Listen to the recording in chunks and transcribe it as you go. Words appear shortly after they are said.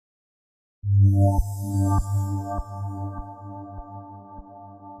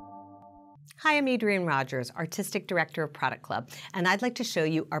Hi, I'm Adrienne Rogers, Artistic Director of Product Club, and I'd like to show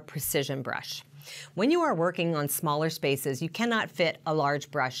you our precision brush. When you are working on smaller spaces, you cannot fit a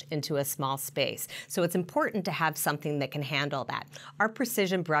large brush into a small space, so it's important to have something that can handle that. Our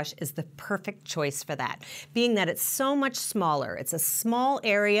precision brush is the perfect choice for that, being that it's so much smaller. It's a small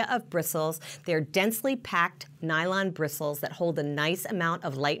area of bristles. They're densely packed nylon bristles that hold a nice amount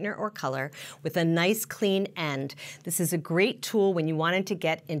of lightener or color with a nice clean end. This is a great tool when you wanted to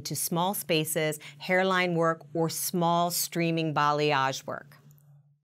get into small spaces, hairline work, or small streaming balayage work.